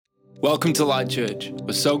Welcome to Light Church.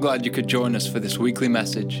 We're so glad you could join us for this weekly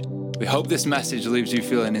message. We hope this message leaves you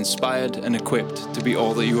feeling inspired and equipped to be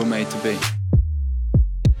all that you were made to be.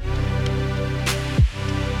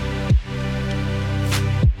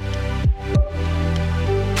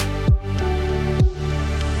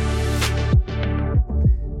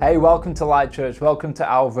 Hey, welcome to Light Church. Welcome to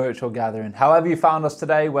our virtual gathering. However you found us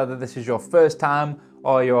today, whether this is your first time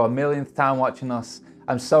or your millionth time watching us,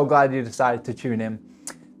 I'm so glad you decided to tune in.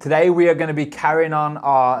 Today we are going to be carrying on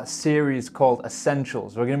our series called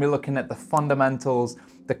Essentials. We're going to be looking at the fundamentals,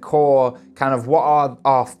 the core, kind of what are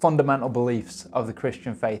our fundamental beliefs of the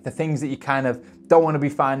Christian faith, the things that you kind of don't want to be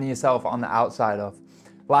finding yourself on the outside of.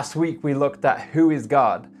 Last week we looked at who is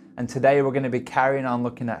God, and today we're going to be carrying on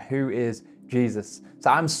looking at who is Jesus. So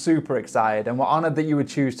I'm super excited, and we're honored that you would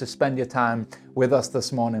choose to spend your time with us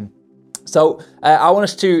this morning. So I want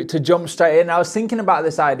us to jump straight in. I was thinking about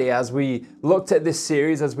this idea as we looked at this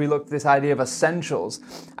series, as we looked at this idea of essentials.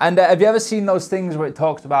 And have you ever seen those things where it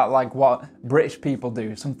talks about like what British people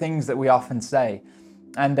do, some things that we often say?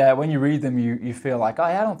 And when you read them, you feel like, oh,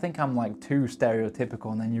 yeah, I don't think I'm like too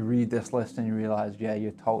stereotypical. And then you read this list and you realize, yeah,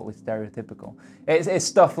 you're totally stereotypical. It's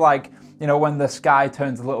stuff like, you know, when the sky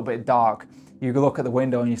turns a little bit dark, you look at the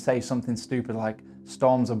window and you say something stupid like,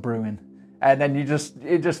 storms are brewing. And then it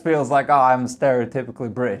just feels like, oh, I'm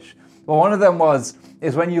stereotypically British. Well, one of them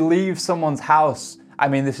is when you leave someone's house. I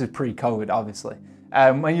mean, this is pre-COVID, obviously.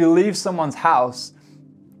 When you leave someone's house,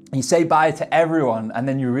 you say bye to everyone, and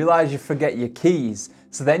then you realize you forget your keys.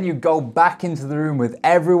 So then you go back into the room with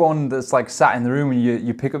everyone that's like sat in the room, and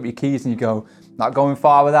you pick up your keys and you go, not going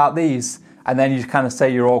far without these. And then you kind of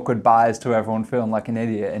say your awkward byes to everyone feeling like an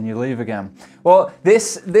idiot, and you leave again. Well,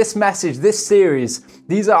 this message, this series,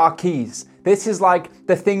 these are our keys. This is like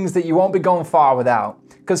the things that you won't be going far without.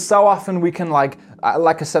 Because so often we can like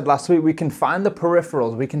I said last week, we can find the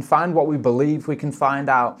peripherals, we can find what we believe, we can find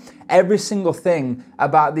out every single thing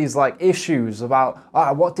about these like issues, about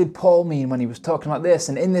what did Paul mean when he was talking about this?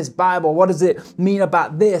 And in this Bible, what does it mean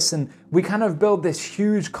about this? And we kind of build this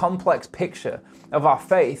huge complex picture of our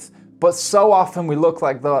faith. But so often we look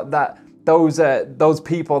like those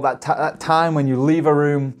people, that time when you leave a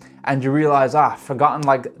room and you realize, I've forgotten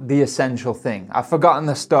like the essential thing. I've forgotten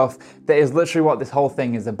the stuff that is literally what this whole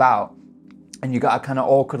thing is about. And you got to kind of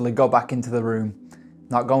awkwardly go back into the room,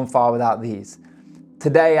 not going far without these.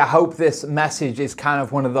 Today, I hope this message is kind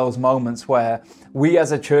of one of those moments where we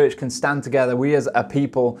as a church can stand together, we as a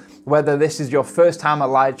people, whether this is your first time at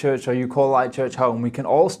Light Church or you call Light Church home, we can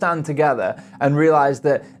all stand together and realize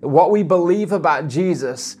that what we believe about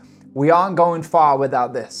Jesus, we aren't going far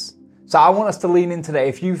without this. So I want us to lean in today.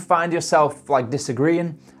 If you find yourself like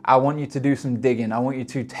disagreeing, I want you to do some digging. I want you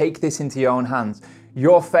to take this into your own hands.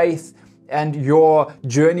 Your faith and your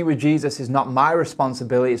journey with Jesus is not my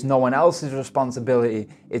responsibility. It's no one else's responsibility.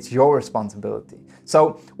 It's your responsibility.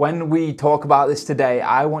 So when we talk about this today,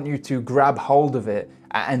 I want you to grab hold of it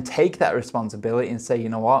and take that responsibility and say, you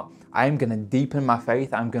know what? I'm going to deepen my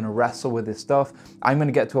faith. I'm going to wrestle with this stuff. I'm going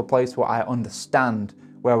to get to a place where I understand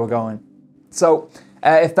where we're going. So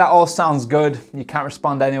if that all sounds good, you can't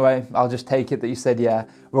respond anyway, I'll just take it that you said yeah.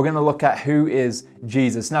 We're going to look at who is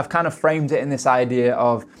Jesus. And I've kind of framed it in this idea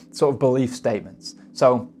of sort of belief statements.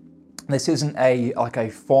 So this isn't a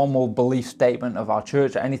formal belief statement of our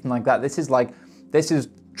church or anything like that. This is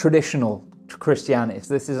traditional Christianity.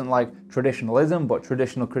 So this isn't like traditionalism, but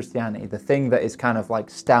traditional Christianity. The thing that is kind of like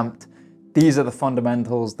stamped. These are the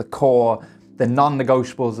fundamentals, the core, the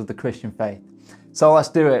non-negotiables of the Christian faith. So let's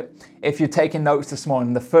do it. If you're taking notes this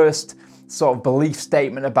morning, the first sort of belief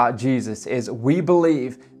statement about Jesus is we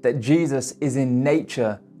believe that Jesus is in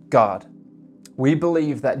nature God. We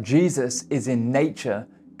believe that Jesus is in nature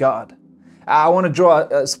God. I want to draw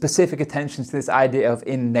a specific attention to this idea of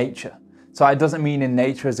in nature. So it doesn't mean in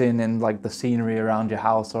nature as in like the scenery around your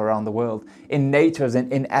house or around the world. In nature as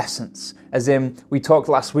in essence. As in, we talked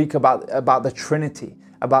last week about the Trinity,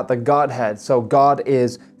 about the Godhead. So God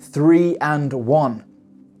is three and one.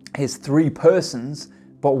 He's three persons,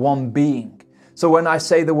 but one being. So when I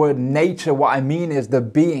say the word nature, what I mean is the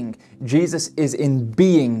being. Jesus is in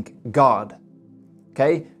being God.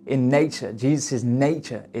 Okay? In nature. Jesus'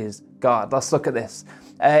 nature is God. Let's look at this.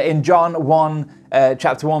 In John 1,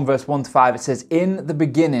 chapter 1, verse 1 to 5, it says, in the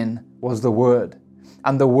beginning was the Word,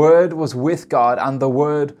 and the Word was with God, and the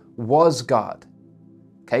Word was God.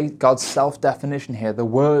 Okay, God's self-definition here. The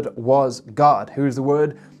Word was God. Who's the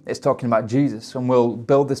Word? It's talking about Jesus, and we'll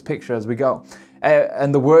build this picture as we go.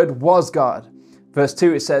 And the Word was God. Verse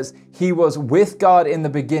 2, it says, He was with God in the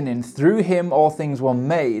beginning. Through Him all things were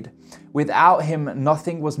made. Without Him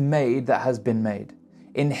nothing was made that has been made.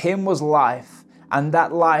 In Him was life, and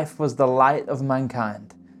that life was the light of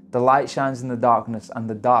mankind. The light shines in the darkness, and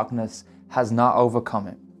the darkness has not overcome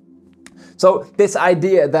it. So this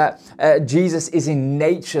idea that Jesus is in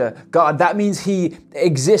nature God, that means he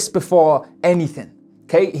exists before anything.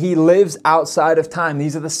 Okay, he lives outside of time.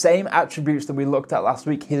 These are the same attributes that we looked at last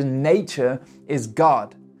week. His nature is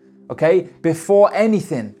God. Okay, before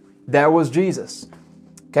anything, there was Jesus.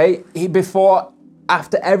 Okay,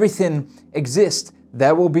 after everything exists,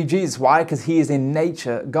 there will be Jesus. Why? Because he is in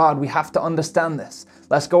nature God. We have to understand this.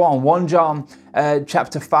 Let's go on. 1 John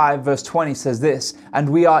chapter 5 verse 20 says this, and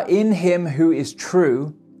we are in him who is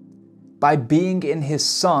true by being in his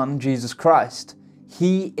Son, Jesus Christ.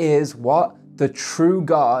 He is what? The true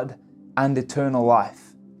God and eternal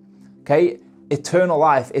life. Okay? Eternal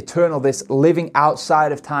life, eternal, this living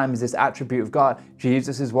outside of time is this attribute of God.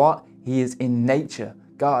 Jesus is what? He is in nature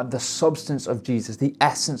God. The substance of Jesus, the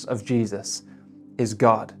essence of Jesus is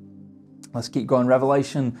God. Let's keep going.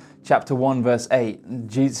 Revelation chapter 1 verse 8.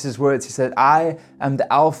 Jesus' words, he said, I am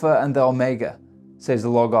the Alpha and the Omega, says the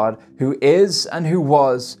Lord God, who is and who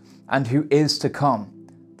was and who is to come,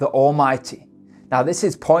 the Almighty. Now this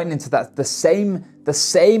is pointing to that the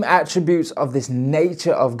same attributes of this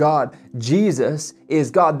nature of God. Jesus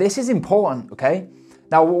is God. This is important, okay?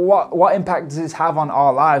 Now what impact does this have on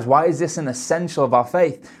our lives? Why is this an essential of our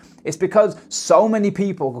faith? It's because so many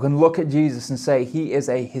people can look at Jesus and say he is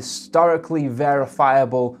a historically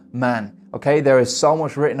verifiable man. Okay, there is so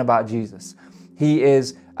much written about Jesus. He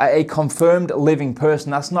is a confirmed living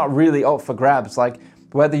person. That's not really up for grabs. Like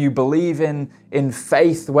whether you believe in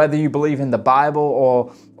faith, whether you believe in the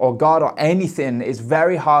Bible or God or anything, it's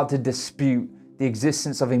very hard to dispute the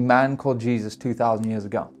existence of a man called Jesus 2,000 years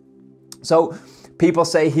ago. So people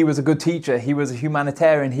say he was a good teacher, he was a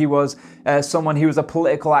humanitarian, he was he was a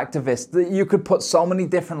political activist. You could put so many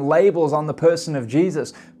different labels on the person of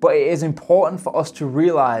Jesus, but it is important for us to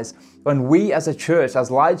realize when we as a church,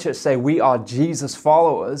 as Light Church say we are Jesus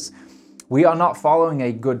followers, we are not following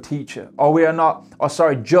a good teacher,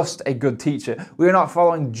 just a good teacher. We are not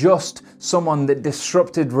following just someone that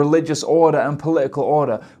disrupted religious order and political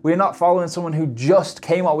order. We are not following someone who just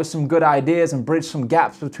came up with some good ideas and bridged some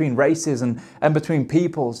gaps between races and between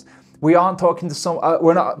peoples. We're not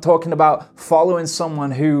talking about following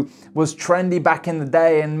someone who was trendy back in the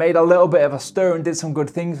day and made a little bit of a stir and did some good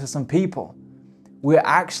things for some people. We're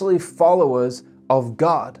actually followers of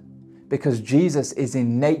God because Jesus is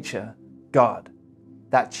in nature God.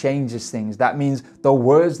 That changes things. That means the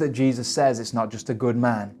words that Jesus says, it's not just a good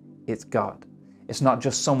man, it's God. It's not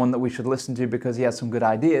just someone that we should listen to because he has some good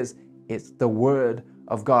ideas. It's the word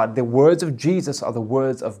of God. The words of Jesus are the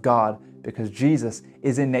words of God because Jesus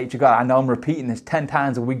is in nature God. I know I'm repeating this 10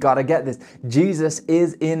 times, and we got to get this. Jesus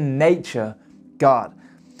is in nature God.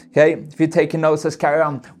 Okay, if you're taking notes, let's carry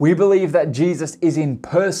on. We believe that Jesus is in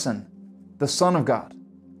person, the Son of God.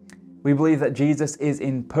 We believe that Jesus is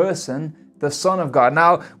in person, the Son of God.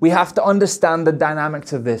 Now, we have to understand the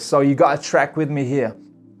dynamics of this. So you got to track with me here.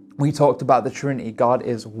 We talked about the Trinity. God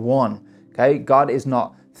is one. Okay, God is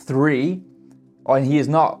not three, or he is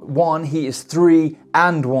not one. He is three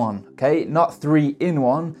and one. Okay, not three in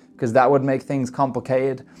one, because that would make things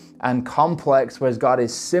complicated and complex, whereas God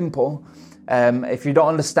is simple. If you don't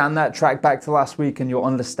understand that, track back to last week and you'll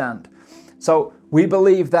understand. So we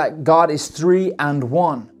believe that God is three and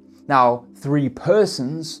one. Now, three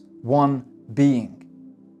persons, one being.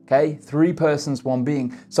 Okay? Three persons, one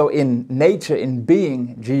being. So in nature, in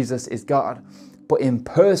being, Jesus is God. But in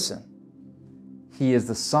person, he is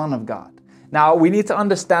the Son of God. Now, we need to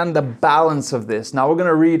understand the balance of this. Now, we're going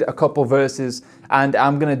to read a couple verses, and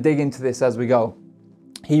I'm going to dig into this as we go.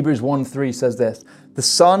 Hebrews 1:3 says this, the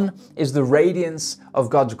Son is the radiance of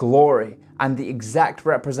God's glory and the exact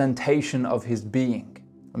representation of his being.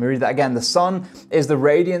 Let me read that again. The Son is the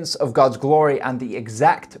radiance of God's glory and the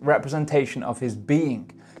exact representation of his being,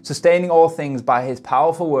 sustaining all things by his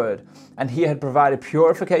powerful word. And he had provided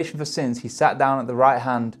purification for sins. He sat down at the right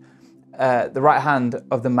hand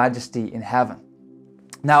of the Majesty in heaven.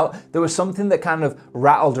 Now, there was something that kind of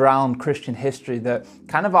rattled around Christian history that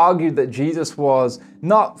kind of argued that Jesus was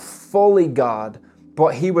not fully God,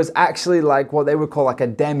 but he was actually like what they would call like a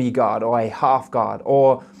demigod or a half God,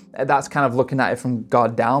 or that's kind of looking at it from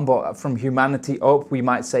God down, but from humanity up, we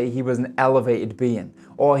might say he was an elevated being,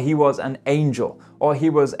 or he was an angel, or he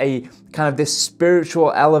was a kind of this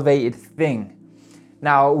spiritual elevated thing.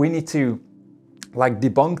 Now, we need to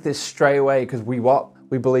debunk this straight away because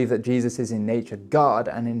we believe that Jesus is in nature God,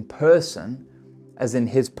 and in person, as in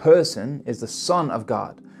his person, is the Son of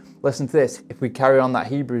God. Listen to this. If we carry on that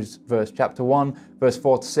Hebrews verse, chapter 1, verse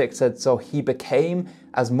 4-6 said, so he became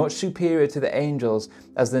as much superior to the angels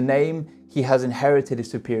as the name he has inherited is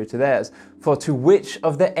superior to theirs. For to which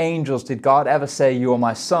of the angels did God ever say, you are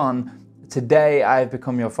my son, today I have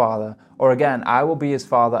become your father? Or again, I will be his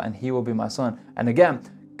father and he will be my son. And again,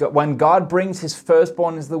 when God brings his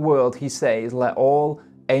firstborn into the world, he says, let all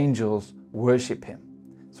angels worship him.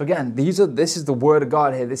 So again, this is the word of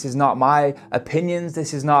God here. This is not my opinions.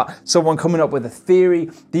 This is not someone coming up with a theory.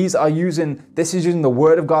 This is using the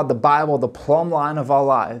word of God, the Bible, the plumb line of our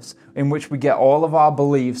lives, in which we get all of our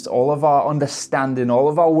beliefs, all of our understanding, all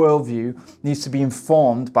of our worldview needs to be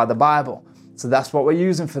informed by the Bible. So that's what we're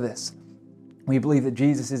using for this. We believe that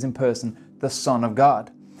Jesus is in person, the Son of God.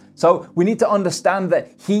 So we need to understand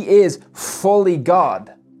that he is fully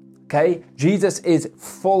God. Okay, Jesus is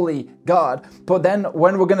fully God. But then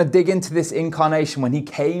when we're going to dig into this incarnation, when he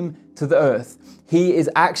came to the earth, he is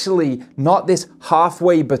actually not this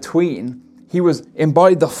halfway between. He was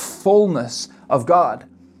embodied the fullness of God.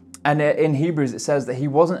 And in Hebrews, it says that he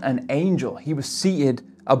wasn't an angel. He was seated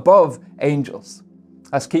above angels.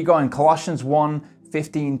 Let's keep going. Colossians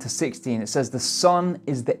 1:15-16. It says, the Son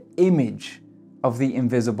is the image of the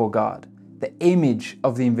invisible God. The image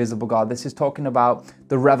of the invisible God. This is talking about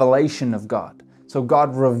the revelation of God. So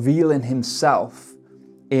God revealing himself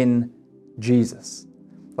in Jesus.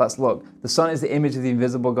 Let's look. The Son is the image of the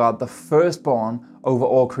invisible God, the firstborn over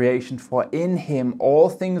all creation. For in him all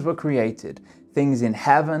things were created, things in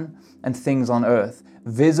heaven and things on earth,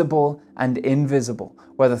 visible and invisible,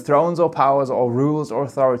 whether thrones or powers or rulers or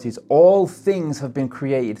authorities. All things have been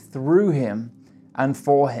created through him and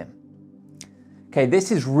for him. Okay,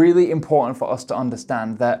 this is really important for us to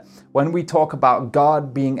understand that when we talk about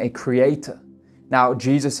God being a creator, now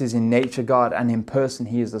Jesus is in nature God and in person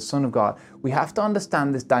he is the Son of God. We have to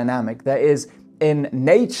understand this dynamic. There is in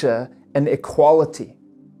nature an equality,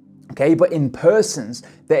 okay, but in persons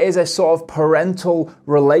there is a sort of parental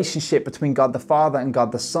relationship between God the Father and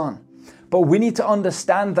God the Son. But we need to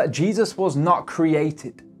understand that Jesus was not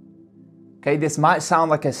created. Okay, this might sound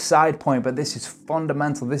like a side point, but this is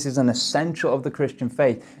fundamental. This is an essential of the Christian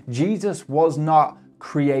faith. Jesus was not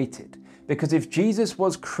created, because if Jesus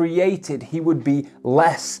was created, he would be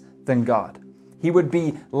less than God. He would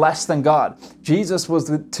be less than God. Jesus was,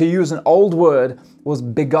 to use an old word, was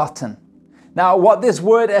begotten. Now, what this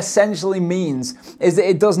word essentially means is that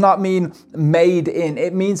it does not mean made in.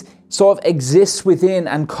 It means sort of exists within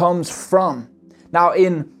and comes from. Now,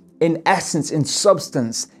 in essence, in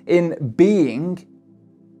substance, in being,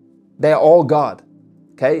 they are all God.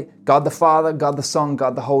 Okay? God the Father, God the Son,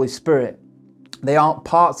 God the Holy Spirit. They aren't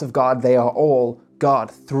parts of God, they are all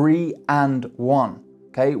God. 3 and 1.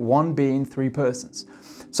 Okay? One being, 3 persons.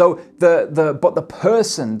 So but the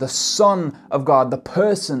person, the Son of God, the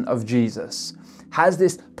person of Jesus, has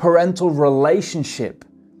this parental relationship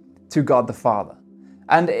to God the Father.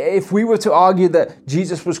 And if we were to argue that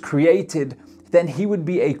Jesus was created, then he would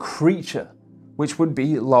be a creature, which would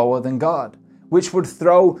be lower than God, which would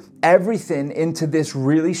throw everything into this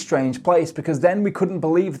really strange place, because then we couldn't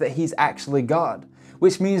believe that he's actually God.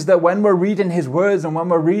 Which means that when we're reading his words and when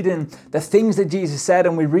we're reading the things that Jesus said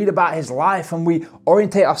and we read about his life and we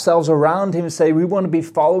orientate ourselves around him and say we want to be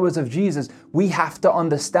followers of Jesus, we have to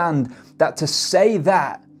understand that to say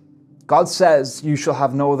that, God says, you shall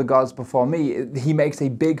have no other gods before me. He makes a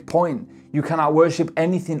big point. You cannot worship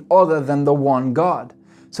anything other than the one God.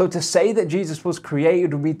 So to say that Jesus was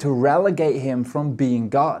created would be to relegate him from being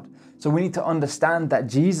God. So we need to understand that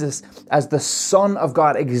Jesus, as the Son of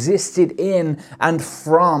God, existed in and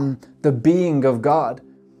from the being of God.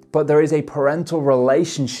 But there is a parental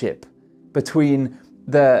relationship between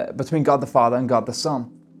God the Father and God the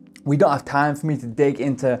Son. We don't have time for me to dig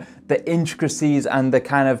into the intricacies and the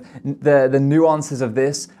kind of the nuances of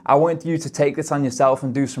this. I want you to take this on yourself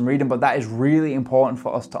and do some reading, but that is really important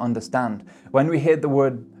for us to understand. When we hear the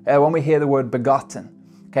word begotten,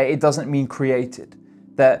 okay, it doesn't mean created.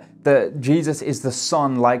 That Jesus is the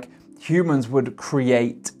Son, like humans would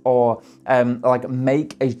create or like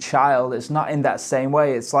make a child. It's not in that same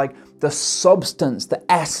way. It's like the substance, the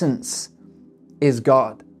essence is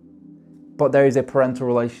God. But there is a parental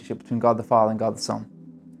relationship between God the Father and God the Son.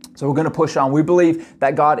 So we're going to push on. We believe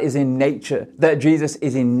that God is in nature, that Jesus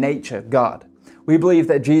is in nature God. We believe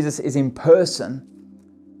that Jesus is in person,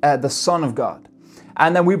 the Son of God.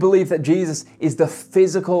 And then we believe that Jesus is the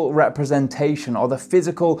physical representation or the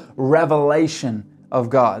physical revelation of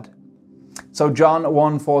God. So John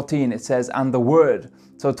 1:14, it says, and the Word.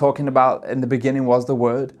 So talking about in the beginning was the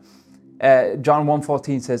Word. John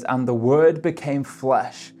 1:14 says, and the Word became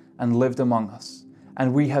flesh and lived among us.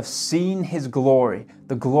 And we have seen his glory,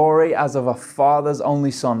 the glory as of a Father's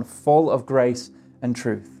only Son, full of grace and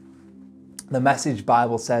truth. The Message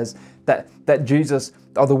Bible says that Jesus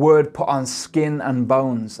or the Word put on skin and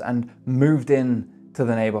bones and moved in to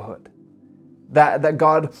the neighborhood. That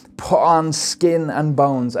God put on skin and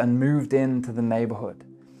bones and moved into the neighborhood.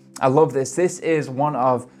 I love this. This is one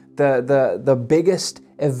of the biggest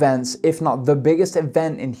events, if not the biggest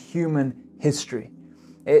event in human history.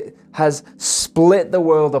 It has split the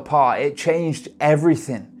world apart. It changed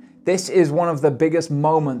everything. This is one of the biggest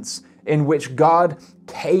moments in which God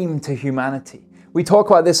came to humanity. We talk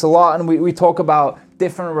about this a lot, and we talk about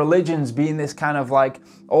different religions being this kind of like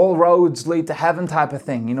all roads lead to heaven type of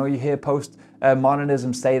thing. You know, you hear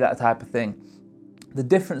post-modernism say that type of thing. The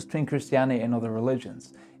difference between Christianity and other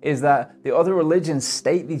religions is that the other religions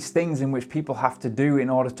state these things in which people have to do in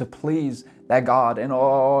order to please their God,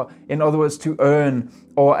 or in other words, to earn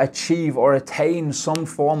or achieve or attain some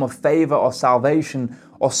form of favor or salvation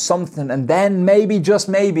or something. And then maybe, just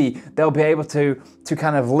maybe, they'll be able to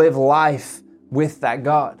kind of live life with that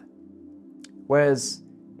God. Whereas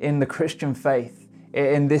in the Christian faith,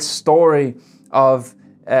 in this story of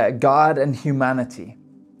God and humanity,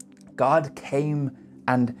 God came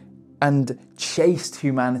and chased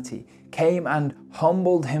humanity, came and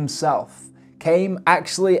humbled himself, came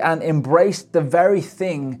actually and embraced the very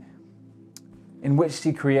thing in which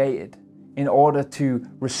he created in order to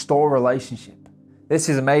restore relationship. This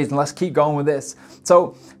is amazing. Let's keep going with this.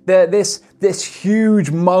 So this huge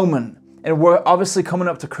moment, and we're obviously coming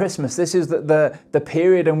up to Christmas. This is the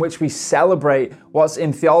period in which we celebrate what's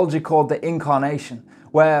in theology called the incarnation,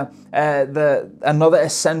 where another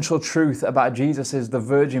essential truth about Jesus is the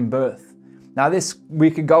virgin birth. Now this,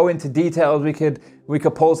 we could go into details, we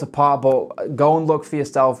could pull this apart, but go and look for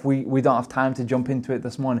yourself. We don't have time to jump into it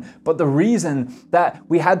this morning. But the reason that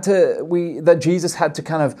that Jesus had to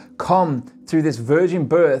kind of come through this virgin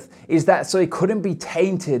birth is that so he couldn't be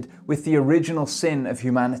tainted with the original sin of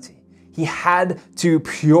humanity. He had to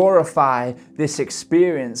purify this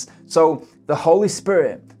experience. So the Holy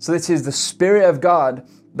Spirit, so this is the Spirit of God,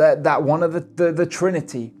 that one of the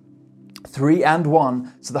Trinity, 3 and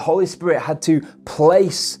 1. So the Holy Spirit had to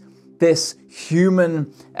place this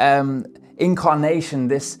human incarnation,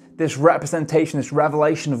 this representation, this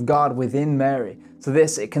revelation of God within Mary. So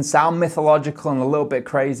it can sound mythological and a little bit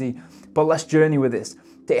crazy, but let's journey with this.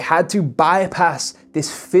 It had to bypass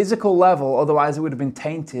this physical level, otherwise it would have been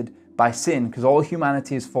tainted by sin, because all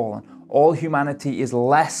humanity is fallen. All humanity is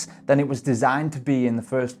less than it was designed to be in the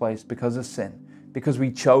first place because of sin, because we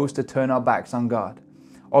chose to turn our backs on God,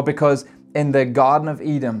 or because in the Garden of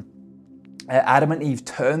Eden, Adam and Eve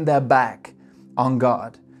turned their back on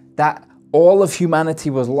God, that all of humanity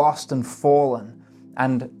was lost and fallen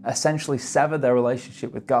and essentially severed their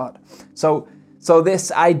relationship with God. So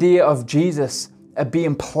this idea of Jesus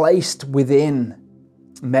being placed within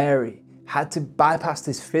Mary had to bypass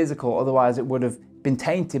this physical, otherwise it would have been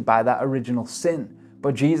tainted by that original sin.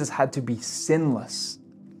 But Jesus had to be sinless.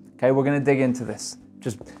 Okay, we're going to dig into this.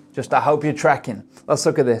 Just I hope you're tracking. Let's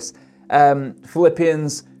look at this.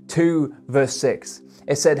 Philippians 2 verse 6.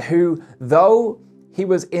 It said, who, though he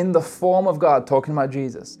was in the form of God, talking about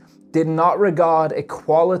Jesus, did not regard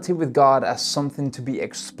equality with God as something to be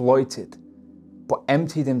exploited, but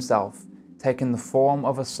emptied himself, taking the form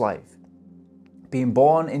of a slave, being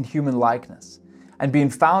born in human likeness, and being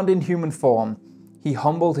found in human form, he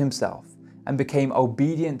humbled himself and became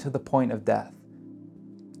obedient to the point of death,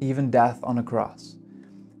 even death on a cross.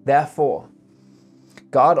 Therefore,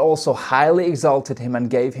 God also highly exalted him and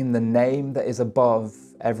gave him the name that is above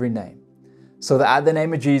every name, so that at the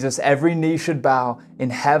name of Jesus every knee should bow in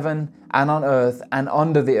heaven and on earth and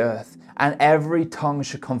under the earth, and every tongue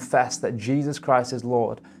should confess that Jesus Christ is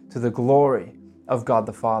Lord, to the glory of God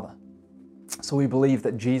the Father. So we believe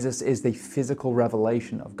that Jesus is the physical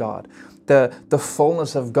revelation of God. The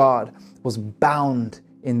fullness of God was bound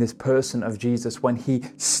in this person of Jesus when he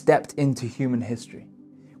stepped into human history,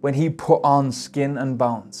 when he put on skin and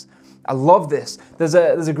bones. I love this. There's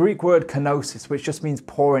a Greek word, kenosis, which just means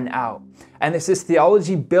pouring out. And it's this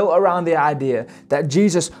theology built around the idea that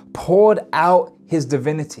Jesus poured out his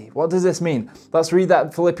divinity. What does this mean? Let's read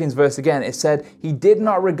that Philippians verse again. It said, he did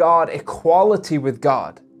not regard equality with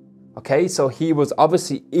God. Okay, so he was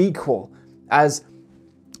obviously equal, as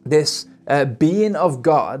this being of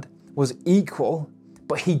God was equal,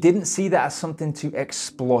 but he didn't see that as something to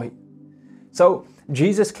exploit. So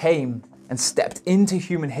Jesus came and stepped into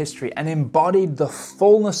human history and embodied the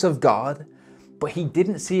fullness of God, but he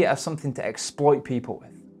didn't see it as something to exploit people with.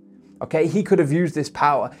 Okay, he could have used this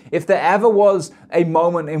power. If there ever was a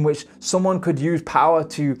moment in which someone could use power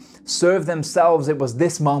to serve themselves, it was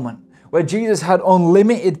this moment, where Jesus had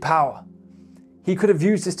unlimited power. He could have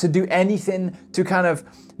used this to do anything, to kind of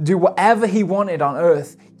do whatever he wanted on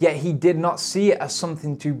earth, yet he did not see it as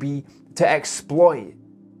something to exploit.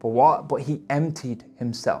 But what? But he emptied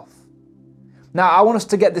himself. Now, I want us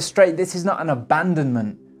to get this straight. This is not an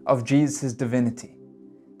abandonment of Jesus' divinity.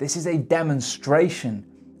 This is a demonstration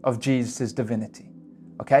of Jesus' divinity.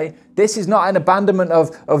 Okay? This is not an abandonment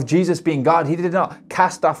of Jesus being God. He did not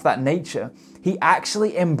cast off that nature. He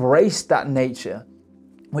actually embraced that nature,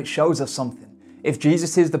 which shows us something. If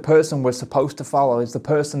Jesus is the person we're supposed to follow, is the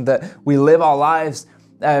person that we live our lives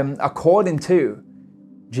according to,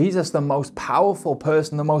 Jesus, the most powerful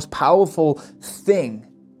person, the most powerful thing,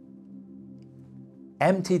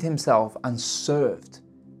 emptied himself and served.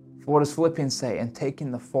 What does Philippians say? And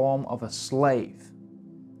taking the form of a slave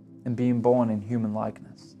and being born in human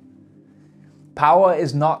likeness. Power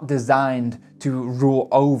is not designed to rule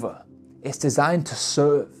over. It's designed to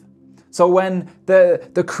serve. So when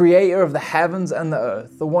the creator of the heavens and the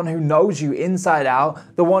earth, the one who knows you inside out,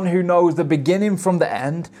 the one who knows the beginning from the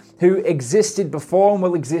end, who existed before and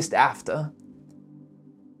will exist after,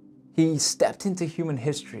 he stepped into human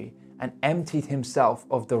history and emptied himself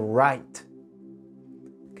of the right,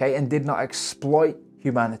 okay, and did not exploit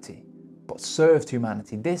humanity, but served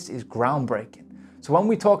humanity. This is groundbreaking. So when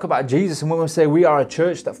we talk about Jesus and when we say we are a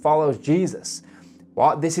church that follows Jesus,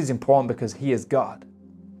 this is important because he is God.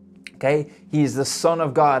 Okay? He is the Son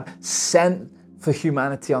of God sent for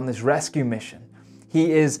humanity on this rescue mission.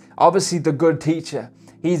 He is obviously the good teacher.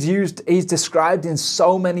 He's described in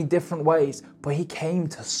so many different ways, but he came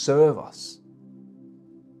to serve us.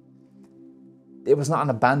 It was not an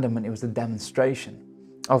abandonment, it was a demonstration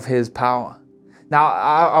of his power. Now,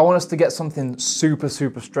 I want us to get something super,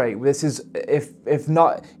 super straight. This is, if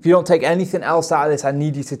you don't take anything else out of this, I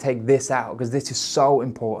need you to take this out because this is so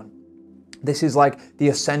important. This is like the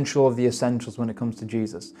essential of the essentials when it comes to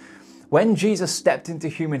Jesus. When Jesus stepped into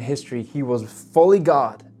human history, he was fully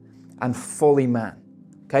God and fully man.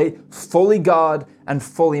 Okay? Fully God and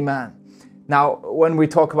fully man. Now, when we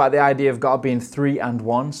talk about the idea of God being three and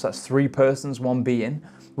one, so that's three persons, one being,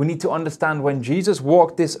 we need to understand when Jesus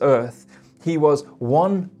walked this earth, he was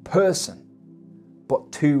one person,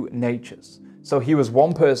 but two natures. So he was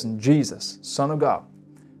one person, Jesus, Son of God,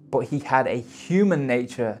 but he had a human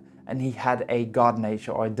nature and he had a God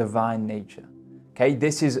nature or a divine nature. Okay,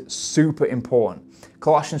 this is super important.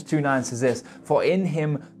 Colossians 2:9 says this, for in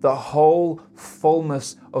him the whole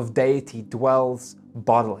fullness of deity dwells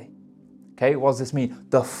bodily. Okay, what does this mean?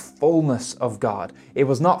 The fullness of God. It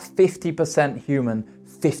was not 50% human,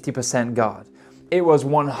 50% God. It was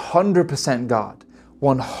 100% God,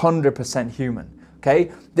 100% human.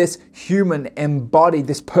 Okay, this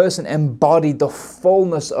person embodied the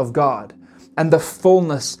fullness of God and the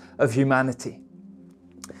fullness of humanity.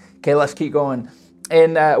 Okay, let's keep going.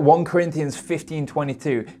 In 1 Corinthians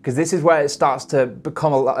 15:22, because this is where it starts to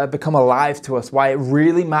become alive to us, why it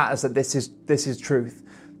really matters that this is truth.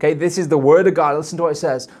 Okay, this is the word of God. Listen to what it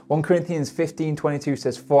says. 1 Corinthians 15:22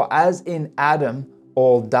 says, for as in Adam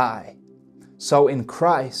all die, so in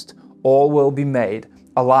Christ all will be made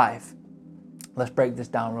alive. Let's break this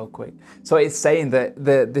down real quick. So it's saying that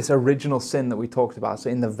this original sin that we talked about, so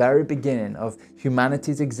in the very beginning of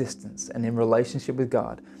humanity's existence and in relationship with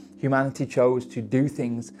God, humanity chose to do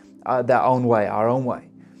things their own way, our own way.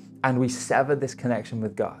 And we severed this connection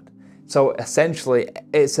with God. So essentially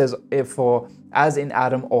it says, for as in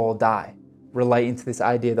Adam all die, relating to this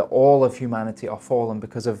idea that all of humanity are fallen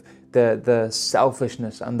because of the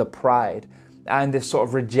selfishness and the pride and this sort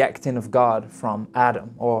of rejecting of God from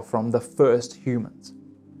Adam or from the first humans.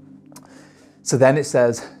 So then it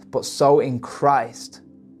says, but so in Christ,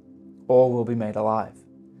 all will be made alive.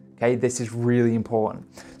 Okay, this is really important.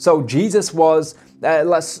 So Jesus was,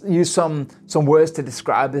 let's use some words to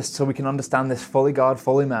describe this so we can understand this, fully God,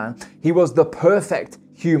 fully man. He was the perfect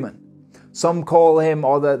human. Some call him,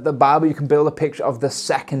 or the Bible, you can build a picture of the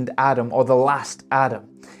second Adam or the last Adam,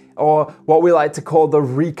 or what we like to call the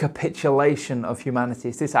recapitulation of humanity.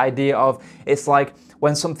 It's this idea of, it's like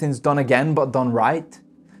when something's done again but done right.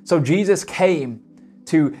 So Jesus came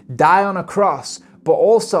to die on a cross, but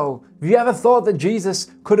also, have you ever thought that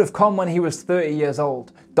Jesus could have come when he was 30 years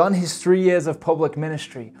old, done his 3 years of public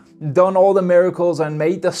ministry, done all the miracles and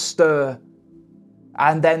made the stir,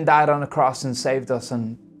 and then died on a cross and saved us,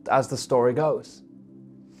 and as the story goes?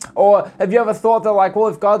 Or have you ever thought that, like, well,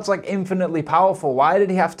 if God's like infinitely powerful, why did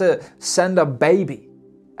he have to send a baby?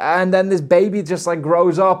 And then this baby just like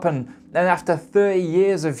grows up, and then after 30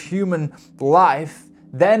 years of human life,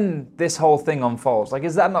 then this whole thing unfolds. Like,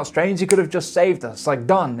 is that not strange? He could have just saved us. Like,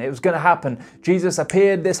 done. It was going to happen. Jesus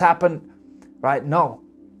appeared. This happened. Right? No.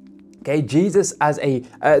 Okay, Jesus as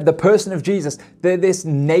the person of Jesus, this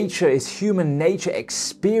nature, is human nature,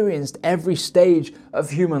 experienced every stage of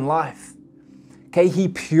human life. Okay, he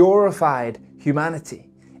purified humanity.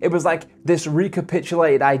 It was like this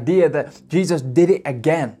recapitulated idea that Jesus did it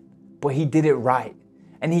again, but he did it right.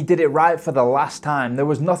 And he did it right for the last time. There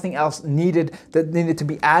was nothing else that needed to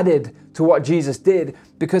be added to what Jesus did,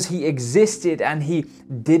 because he existed and he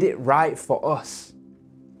did it right for us.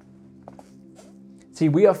 See,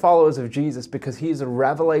 we are followers of Jesus because he is a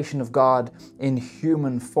revelation of God in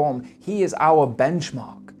human form. He is our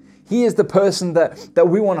benchmark. He is the person that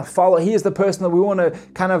we want to follow. He is the person that we want to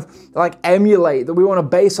kind of like emulate, that we want to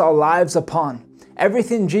base our lives upon.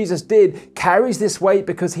 Everything Jesus did carries this weight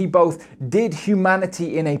because he both did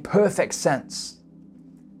humanity in a perfect sense,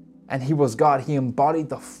 and he was God. He embodied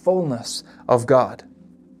the fullness of God.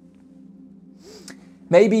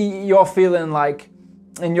 Maybe you're feeling like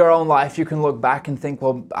in your own life you can look back and think,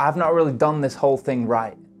 well, I've not really done this whole thing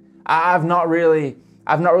right. I've not really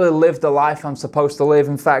lived the life I'm supposed to live.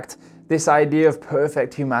 In fact, this idea of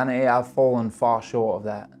perfect humanity, I've fallen far short of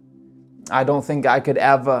that. I don't think I could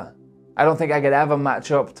ever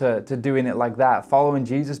match up to doing it like that. Following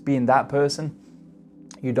Jesus, being that person,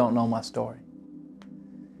 you don't know my story.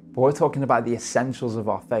 But we're talking about the essentials of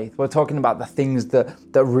our faith. We're talking about the things that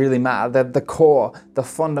really matter, the core, the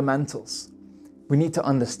fundamentals. We need to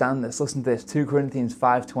understand this. Listen to this, 2 Corinthians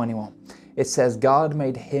 5:21. It says, God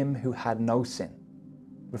made him who had no sin,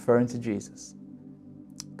 referring to Jesus.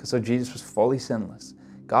 So Jesus was fully sinless.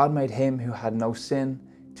 God made him who had no sin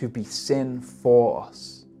to be sin for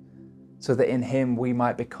us, so that in him we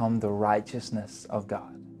might become the righteousness of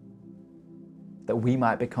God. That we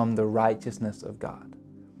might become the righteousness of God.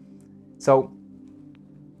 So,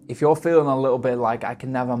 if you're feeling a little bit like, I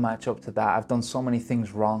can never match up to that, I've done so many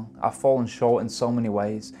things wrong, I've fallen short in so many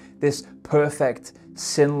ways, this perfect,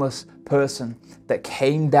 sinless person that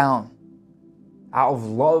came down out of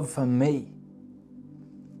love for me,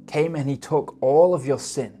 came and he took all of your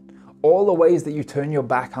sin, all the ways that you turn your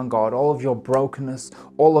back on God, all of your brokenness,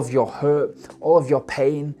 all of your hurt, all of your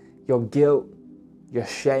pain, your guilt, your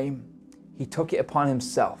shame. He took it upon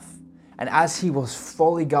himself. And as he was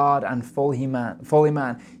fully God and fully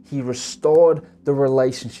man, he restored the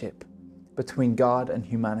relationship between God and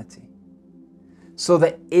humanity. So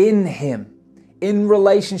that in him, in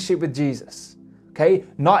relationship with Jesus, okay,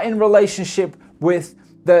 not in relationship with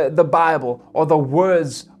the Bible or the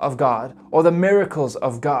words of God or the miracles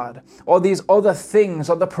of God or these other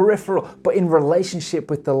things or the peripheral, but in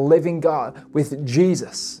relationship with the living God, with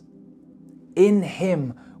Jesus. In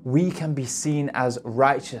him, we can be seen as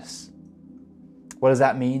righteous. What does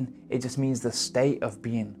that mean? It just means the state of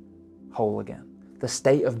being whole again. The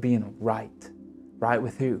state of being right. Right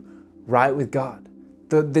with who? Right with God.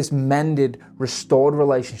 This mended, restored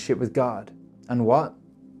relationship with God. And what?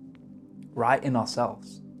 Right in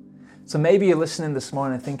ourselves. So maybe you're listening this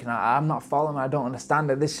morning and thinking, I'm not following, I don't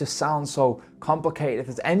understand it. This just sounds so complicated. If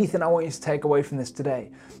there's anything I want you to take away from this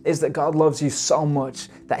today, is that God loves you so much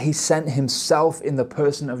that he sent himself in the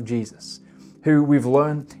person of Jesus, who we've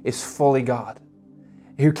learned is fully God,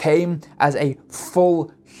 who came as a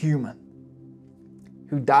full human,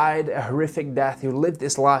 who died a horrific death, who lived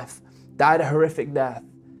this life, died a horrific death,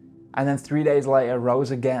 and then 3 days later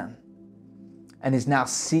rose again and is now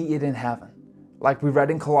seated in heaven. Like we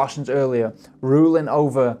read in Colossians earlier, ruling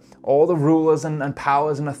over all the rulers and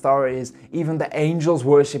powers and authorities, even the angels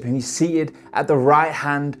worship him. He's seated at the right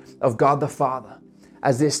hand of God the Father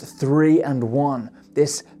as this 3 and 1,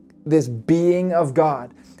 this being of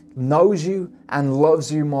God, knows you and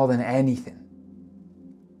loves you more than anything.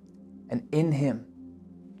 And in him,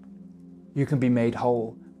 you can be made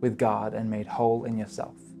whole with God and made whole in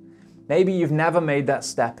yourself. Maybe you've never made that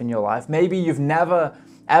step in your life. Maybe you've never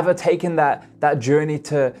ever taken that journey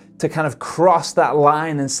to kind of cross that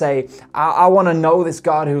line and say, I want to know this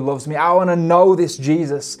God who loves me. I want to know this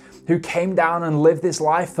Jesus who came down and lived this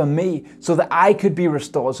life for me so that I could be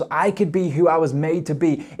restored, so I could be who I was made to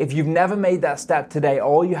be. If you've never made that step today,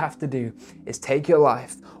 all you have to do is take your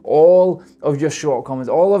life, all of your shortcomings,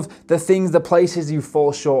 all of the things, the places you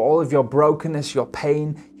fall short, all of your brokenness, your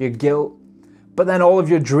pain, your guilt, but then all of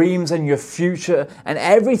your dreams and your future and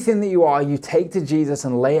everything that you are, you take to Jesus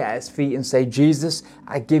and lay it at his feet and say, Jesus,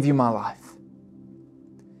 I give you my life.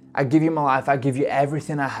 I give you my life. I give you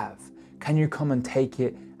everything I have. Can you come and take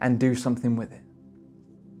it and do something with it?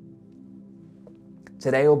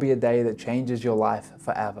 Today will be a day that changes your life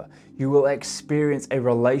forever. You will experience a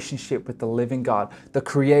relationship with the living God, the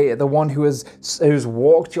Creator, the one who's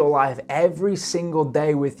walked your life every single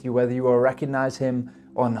day with you, whether you will recognize him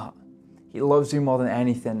or not. He loves you more than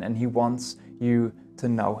anything, and he wants you to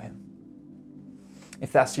know him.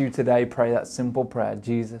 If that's you today, pray that simple prayer.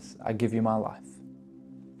 Jesus, I give you my life.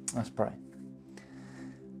 Let's pray.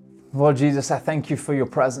 Lord Jesus, I thank you for your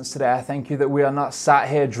presence today. I thank you that we are not sat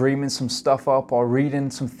here dreaming some stuff up or reading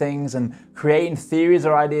some things and creating theories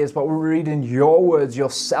or ideas, but we're reading your words, your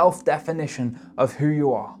self-definition of who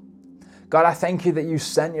you are. God, I thank you that you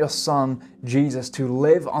sent your son, Jesus, to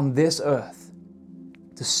live on this earth,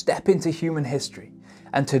 to step into human history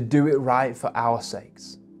and to do it right for our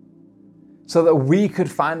sakes, so that we could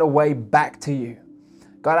find a way back to you.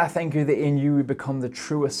 God, I thank you that in you we become the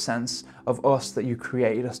truest sense of us that you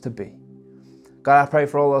created us to be. God, I pray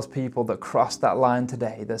for all those people that crossed that line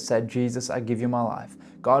today that said, Jesus, I give you my life.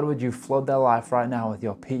 God, would you flood their life right now with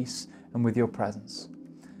your peace and with your presence.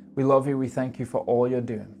 We love you. We thank you for all you're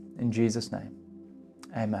doing. In Jesus' name,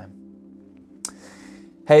 amen.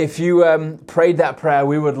 Hey, if you prayed that prayer,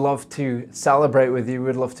 we would love to celebrate with you.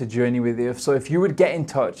 We'd love to journey with you. So if you would get in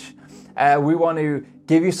touch, we want to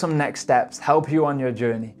give you some next steps, help you on your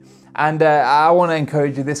journey. And I want to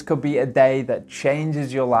encourage you, this could be a day that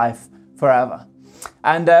changes your life forever.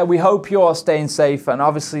 And we hope you're staying safe. And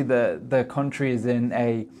obviously the country is in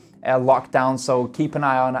a lockdown, so keep an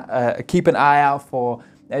eye out for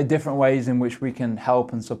different ways in which we can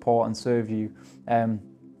help and support and serve you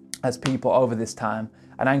as people over this time.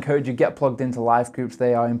 And I encourage you, get plugged into life groups.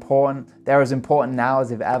 They are important. They're as important now as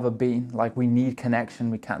they've ever been. Like, we need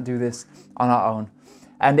connection. We can't do this on our own.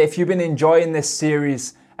 And if you've been enjoying this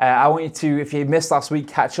series, I want you to, if you missed last week,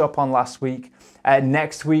 catch up on last week.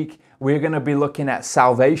 Next week, we're going to be looking at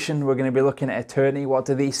salvation. We're going to be looking at eternity. What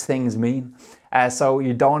do these things mean? So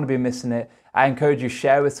you don't want to be missing it. I encourage you,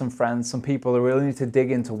 share with some friends, some people who really need to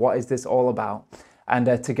dig into what is this all about.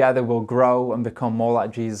 And together we'll grow and become more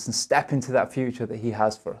like Jesus and step into that future that he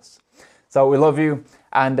has for us. So we love you,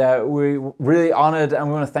 and we're really honored, and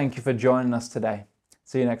we want to thank you for joining us today.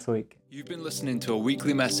 See you next week. You've been listening to a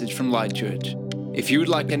weekly message from Light Church. If you would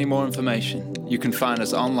like any more information, you can find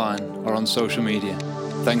us online or on social media.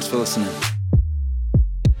 Thanks for listening.